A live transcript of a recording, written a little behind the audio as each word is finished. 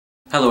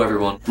Hello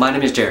everyone, my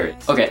name is Jared.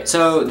 Okay,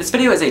 so this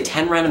video is a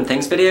 10 random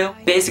things video,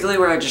 basically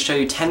where I just show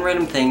you 10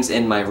 random things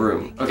in my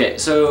room. Okay,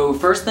 so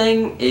first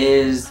thing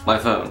is my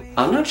phone.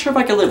 I'm not sure if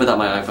I can live without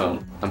my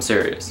iPhone. I'm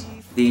serious.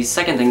 The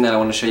second thing that I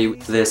want to show you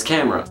is this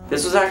camera.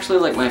 This was actually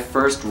like my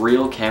first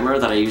real camera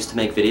that I used to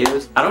make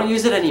videos. I don't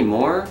use it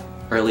anymore,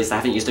 or at least I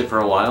haven't used it for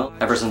a while,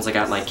 ever since I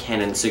got my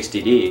Canon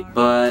 60D,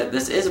 but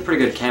this is a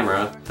pretty good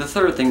camera. The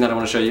third thing that I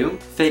want to show you,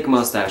 fake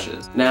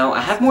mustaches. Now,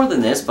 I have more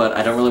than this, but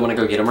I don't really want to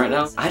go get them right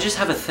now. I just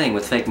have a thing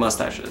with fake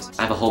mustaches.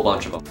 I have a whole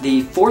bunch of them.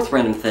 The fourth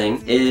random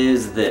thing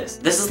is this.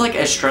 This is like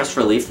a stress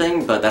relief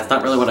thing, but that's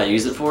not really what I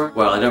use it for.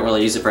 Well, I don't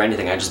really use it for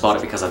anything, I just bought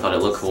it because I thought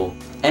it looked cool.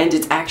 And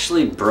it's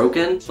actually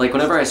broken. Like,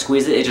 whenever I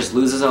squeeze it, it just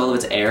loses all of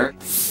its air.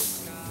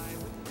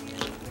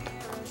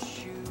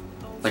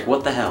 Like,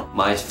 what the hell?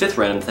 My fifth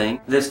random thing,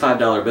 this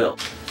 $5 bill.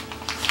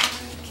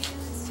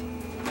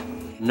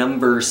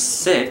 Number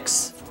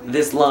 6,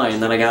 this lion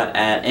that I got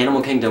at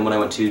Animal Kingdom when I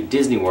went to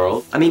Disney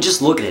World. I mean,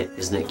 just look at it.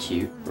 Isn't it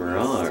cute?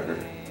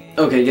 Rawr.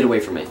 Okay, get away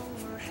from me.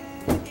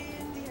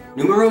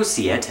 Numero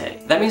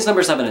 7. That means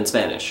number 7 in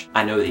Spanish.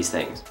 I know these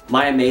things.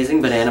 My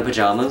amazing banana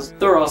pajamas.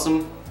 They're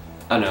awesome.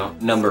 I know.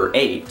 Number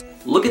 8.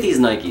 Look at these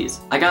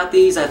Nikes. I got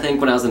these, I think,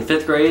 when I was in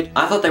 5th grade.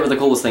 I thought they were the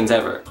coolest things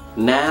ever.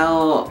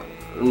 Now,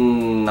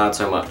 not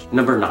so much.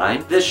 Number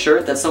 9, this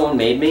shirt that someone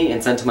made me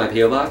and sent to my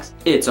P.O. box.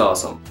 It's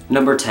awesome.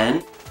 Number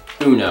 10,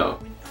 Uno.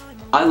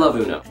 I love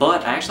Uno,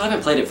 but I actually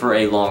haven't played it for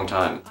a long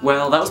time.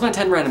 Well, that was my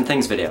 10 random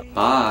things video.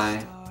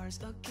 Bye.